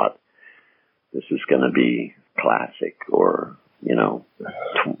thought this is going to be classic, or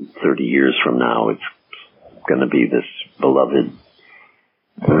 30 years from now it's going to be this beloved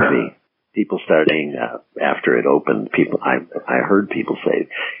movie. People started saying that after it opened. I heard people say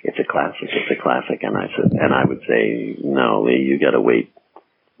it's a classic, and I would say, no, Lee, you got to wait.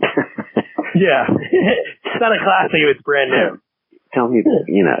 Yeah, it's not a classic if it's brand new. Tell me,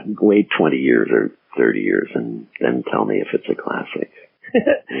 wait 20 years or 30 years, and then tell me if it's a classic.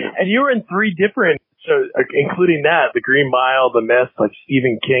 And you were in 3 different, so including that, The Green Mile, The Mist, like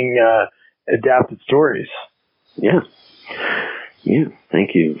Stephen King adapted stories. Yeah. Yeah,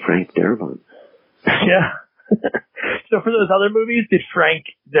 thank you, Frank Darabont. Yeah. So for those other movies, did Frank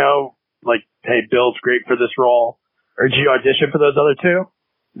know, like, hey, Bill's great for this role? Or did you audition for those other 2?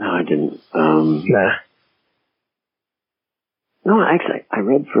 No, I didn't. Nah. No, actually, I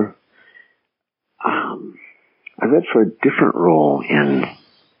read for a different role in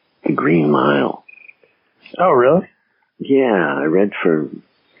The Green Mile. Oh, really? Yeah, I read for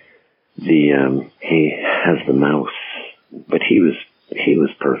he has the mouse. But he was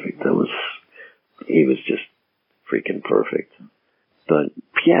perfect. He was just freaking perfect. But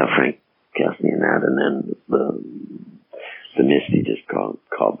yeah, Frank cast me in that, and then the Mist, he just called.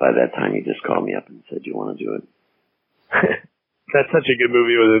 By that time, he just called me up and said, "You want to do it?" That's such a good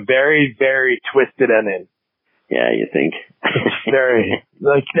movie with a very, very twisted ending. Yeah, you think? It's very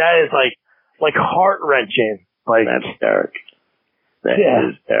that is like heart wrenching. Like, that's dark. That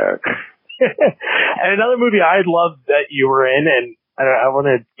is dark. And another movie I love that you were in, and I want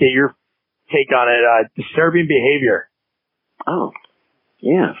to get your take on it, Disturbing Behavior. Oh,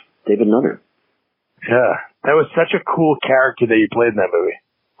 yeah, David Nutter. Yeah, that was such a cool character that you played in that movie.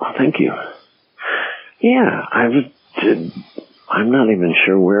 Oh, thank you. Yeah, I'm not even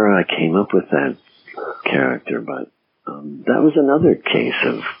sure where I came up with that character, but that was another case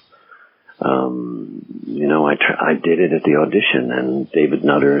of, I did it at the audition, and David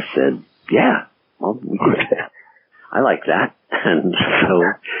Nutter said, yeah, well, I like that. And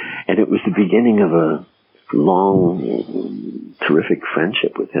it was the beginning of a long, terrific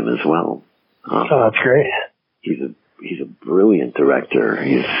friendship with him as well. Oh, that's great. He's a brilliant director.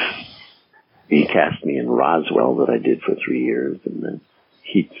 He cast me in Roswell that I did for 3 years, and then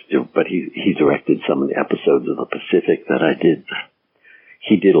he directed some of the episodes of The Pacific that I did.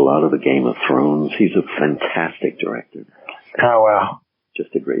 He did a lot of the Game of Thrones. He's a fantastic director. Oh, wow.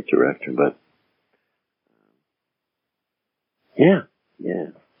 Just a great director, but yeah,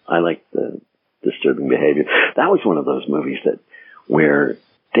 I like the Disturbing Behavior. That was one of those movies where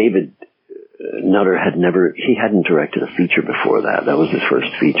David Nutter hadn't directed a feature before that. That was his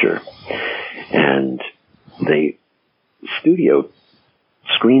first feature, and they studio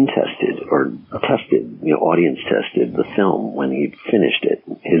screen tested or audience tested the film when he finished it,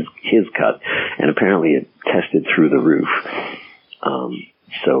 his cut, and apparently it tested through the roof.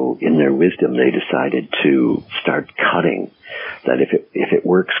 So in their wisdom, they decided to start cutting. That if it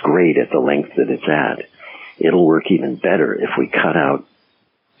works great at the length that it's at, it'll work even better if we cut out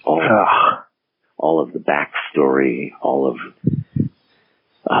all of the backstory, all of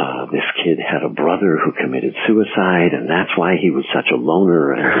this kid had a brother who committed suicide, and that's why he was such a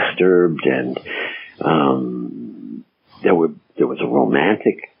loner and disturbed. And there was a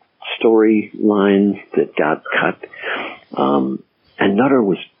romantic storyline that got cut. And Nutter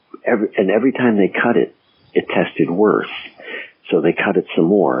every time they cut it, it tested worse. So they cut it some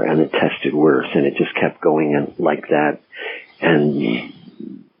more, and it tested worse, and it just kept going like that. And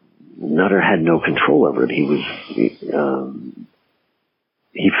Nutter had no control over it.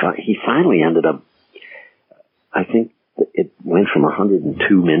 He finally ended up, I think it went from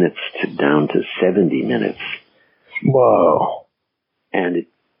 102 minutes down to 70 minutes. Whoa. And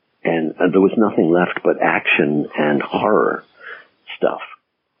there was nothing left but action and horror stuff,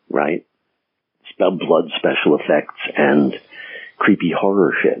 right? blood special effects and creepy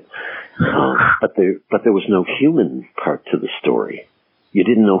horror shit. But there was no human part to the story. You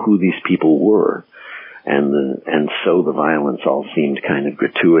didn't know who these people were, and so the violence all seemed kind of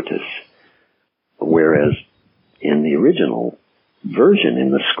gratuitous. Whereas in the original version,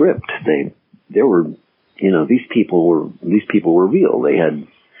 in the script, there were, these people were real. They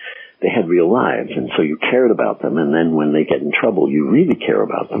had real lives, and so you cared about them. And then when they get in trouble, you really care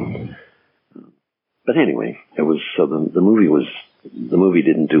about them. But anyway, the movie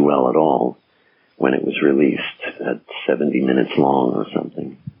didn't do well at all when it was released at 70 minutes long or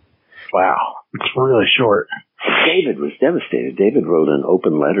something. Wow. It's really short. David was devastated. David wrote an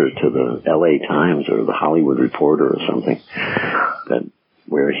open letter to the LA Times or the Hollywood Reporter or something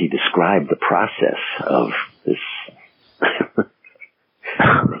where he described the process of this.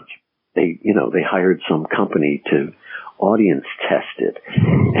 They hired some company to audience test it,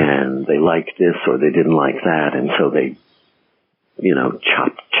 and they liked this or they didn't like that, and so they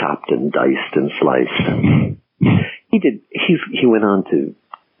chopped and diced and sliced. He went on to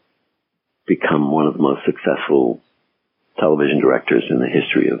become one of the most successful television directors in the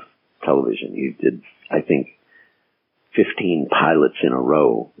history of television. He did, I think, 15 pilots in a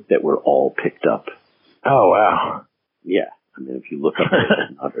row that were all picked up. Oh, wow. Yeah. I mean, if you look up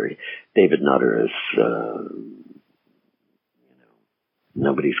David Nutter is,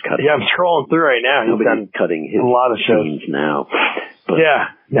 nobody's cutting. Yeah, I'm scrolling through right now. Nobody's cutting his a lot of shows now. But,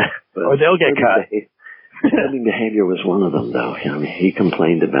 or they'll get cut. Disturbing Behavior was one of them, though. I mean, he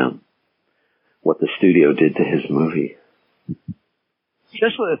complained about what the studio did to his movie.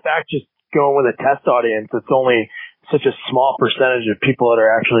 Especially the fact just going with a test audience, it's only such a small percentage of people that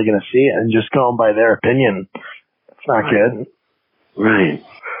are actually going to see it, and just going by their opinion, it's not good. Right.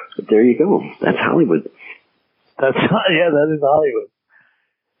 But there you go. That's Hollywood. That is Hollywood.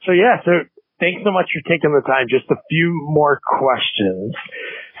 So thanks so much for taking the time. Just a few more questions.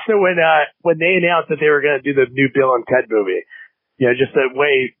 So when they announced that they were going to do the new Bill and Ted movie, just the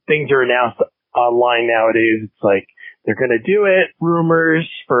way things are announced online nowadays, it's like they're going to do it, rumors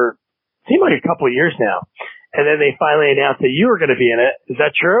for seemed like a couple of years now. And then they finally announced that you were going to be in it. Is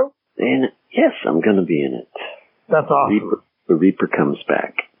that true? Yes, I'm going to be in it. That's awesome. The Reaper comes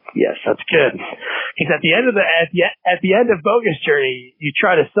back. Yes, that's good. Because at the end of Bogus Journey, you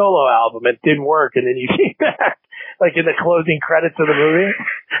tried a solo album, it didn't work, and then you came back, like in the closing credits of the movie.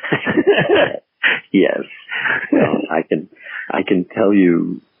 Yes, well, I can tell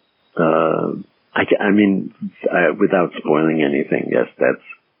you. Without spoiling anything, yes,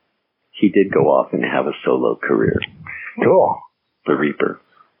 he did go off and have a solo career. Cool. The Reaper.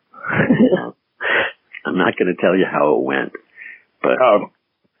 I'm not going to tell you how it went, but.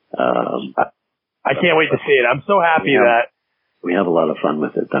 I can't wait to see it. I'm so happy that we have a lot of fun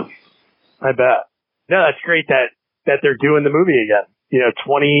with it, though. I bet. No, that's great that they're doing the movie again.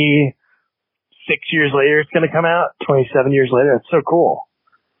 26 years later, it's going to come out. 27 years later, it's so cool.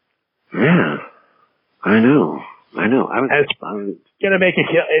 Yeah, I know. It's going to make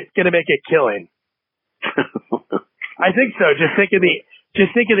a killing. I think so. Just think of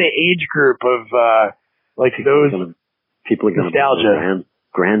the age group of those people are going nostalgia. To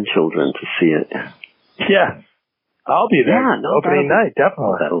grandchildren to see it. Yeah, I'll be there. Opening night,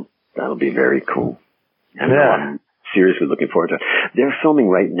 definitely. That'll be very cool. I'm seriously looking forward to it. They're filming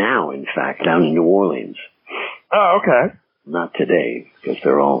right now, in fact, down in New Orleans. Oh, okay. Not today, because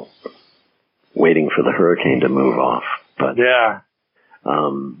they're all waiting for the hurricane to move off. But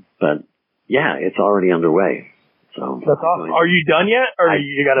it's already underway. So that's awesome. Are you done yet, or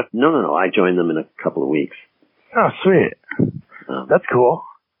you got to? No. I joined them in a couple of weeks. Oh, sweet. That's cool.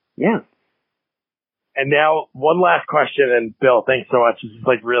 Yeah. And now one last question, and Bill, thanks so much. This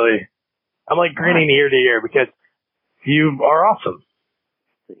is really, I'm grinning ear to ear because you are awesome.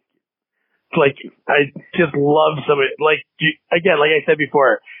 I just love somebody, again, like I said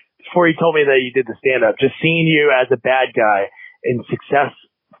before you told me that you did the stand-up, just seeing you as a bad guy in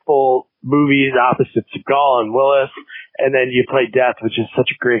successful movies opposite Seagal and Willis, and then you play Death, which is such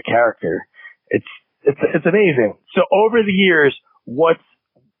a great character. It's amazing. So over the years, what's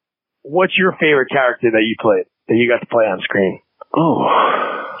your favorite character that you played, that you got to play on screen? Oh,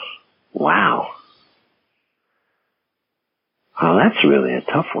 wow. Oh, that's really a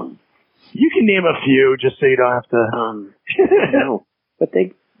tough one. You can name a few just so you don't have to. No, but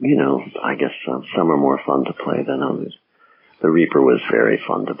I guess some are more fun to play than others. The Reaper was very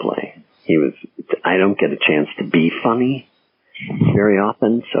fun to play. I don't get a chance to be funny very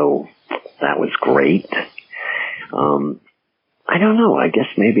often, so that was great. I don't know. I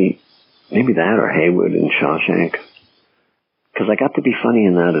guess maybe that or Haywood in Shawshank, because I got to be funny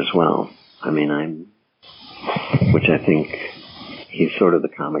in that as well. which I think he's sort of the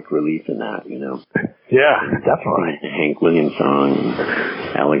comic relief in that, Yeah, definitely. Hank Williams song,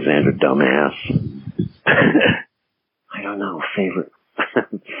 Alexander Dumbass. I don't know, favorite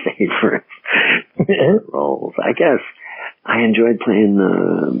roles. I guess I enjoyed playing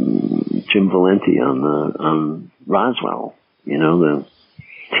Jim Valenti on Roswell, the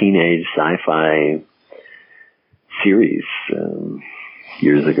teenage sci-fi series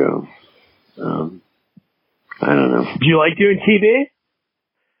years ago. I don't know. Do you like doing TV?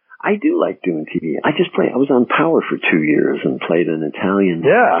 I do like doing TV. I was on Power for 2 years and played an Italian.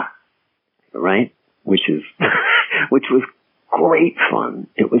 Yeah. Right? Which was great fun.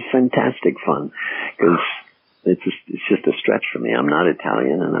 It was fantastic fun because it's just a stretch for me. I'm not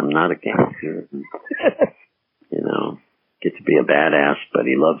Italian and I'm not a gangster. And, get to be a badass, but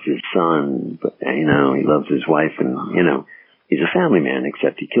he loves his son, but he loves his wife, and he's a family man,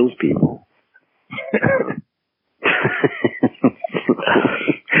 except he kills people.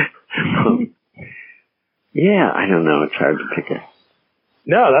 Yeah, I don't know. It's hard to pick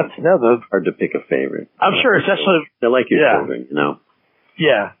that's hard to pick a favorite. I'm sure, especially they're like your children,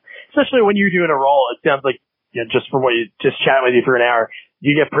 Yeah, especially when you're doing a role. It sounds like just from what you just chatting with you for an hour,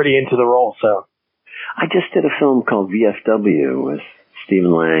 you get pretty into the role. So I just did a film called VFW with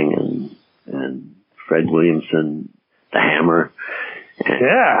Stephen Lang and Fred Williamson, The Hammer.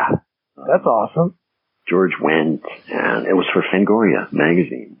 Yeah, that's awesome. George Wendt, and it was for Fangoria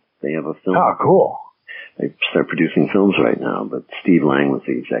magazine. They have a film. Oh, cool. They start producing films right now, but Steve Lang was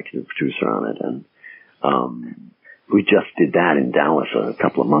the executive producer on it, and we just did that in Dallas a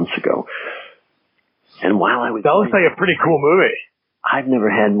couple of months ago. And while I was that looks like a pretty cool movie. I've never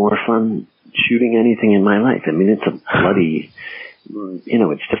had more fun shooting anything in my life. I mean, it's a bloody,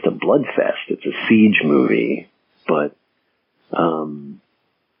 it's just a blood fest. It's a siege movie, but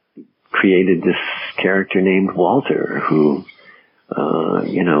created this character named Walter who,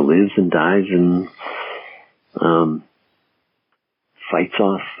 lives and dies and fights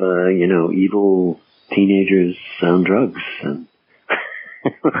off, evil teenagers on drugs. And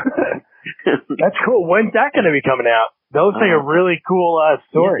that's cool. When's that going to be coming out? That looks like a really cool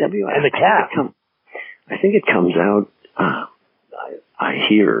story. And the cast. I think it comes out, I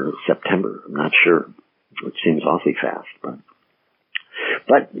hear September. I'm not sure, which seems awfully fast. But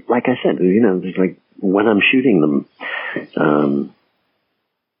like I said, there's like when I'm shooting them,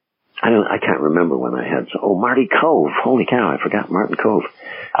 I can't remember when I had. Marty Cove. Holy cow, I forgot Martin Cove.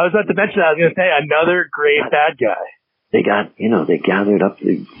 I was about to mention that. I was going to say another great bad guy. They got, they gathered up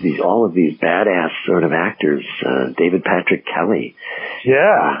all of these badass sort of actors, David Patrick Kelly.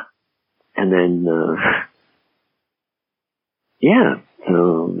 Yeah. And then,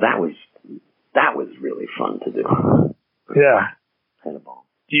 so that was really fun to do. Yeah. Had a ball.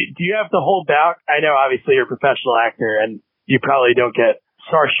 Do you have to hold back? I know obviously you're a professional actor and you probably don't get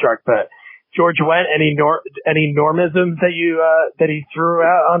starstruck, but George Wendt, any normisms that he threw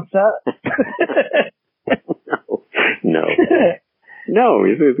out on set? No.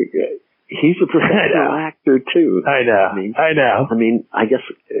 He's a professional actor too. I know. I mean, I guess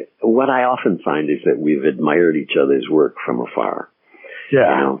what I often find is that we've admired each other's work from afar.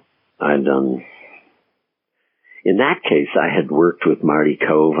 Yeah. I'd done. In that case, I had worked with Marty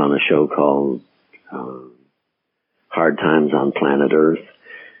Cove on a show called Hard Times on Planet Earth,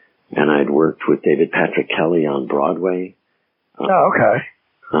 and I'd worked with David Patrick Kelly on Broadway. Oh, okay.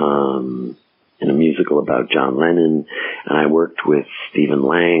 In a musical about John Lennon, and I worked with Stephen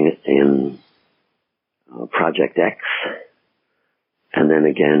Lang in Project X, and then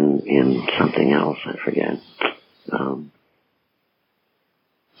again in something else, I forget.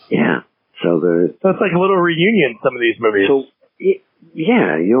 So it's like a little reunion, some of these movies. So, you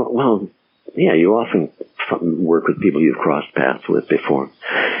often work with people you've crossed paths with before,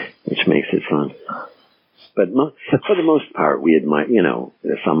 which makes it fun. But for the most part, we admire,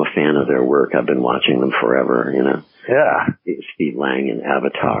 if I'm a fan of their work, I've been watching them forever, Yeah. Steve Lang in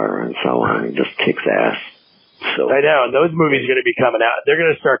Avatar and so on. He just kicks ass. So I know, and those movies are going to be coming out. They're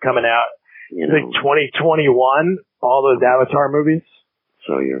going to start coming out, like 2021, all those Avatar movies.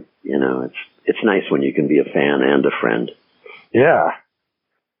 So it's nice when you can be a fan and a friend. Yeah.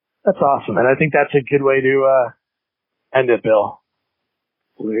 That's awesome. And I think that's a good way to end it, Bill.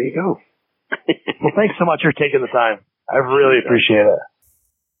 Well, there you go. Well, thanks so much for taking the time. I really appreciate it.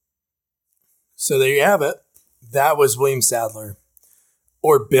 So there you have it. That was William Sadler,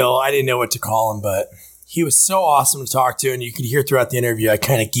 or Bill. I didn't know what to call him, but he was so awesome to talk to. And you could hear throughout the interview, I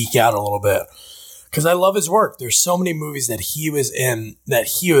kind of geek out a little bit because I love his work. There's so many movies that he was in that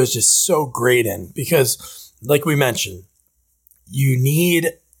he was just so great in because, like we mentioned, you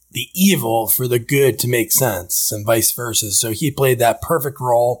need the evil for the good to make sense and vice versa. So he played that perfect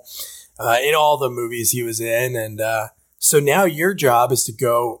role in all the movies he was in. And so now your job is to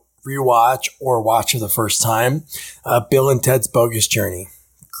go rewatch or watch for the first time Bill and Ted's Bogus Journey.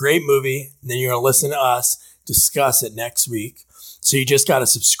 Great movie. And then you're going to listen to us discuss it next week. So you just got to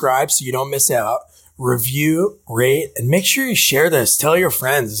subscribe so you don't miss out. Review, rate, and make sure you share this. Tell your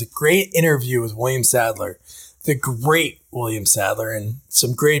friends. It's a great interview with William Sadler, the great William Sadler, and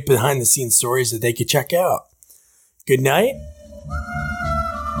some great behind-the-scenes stories that they could check out. Good night,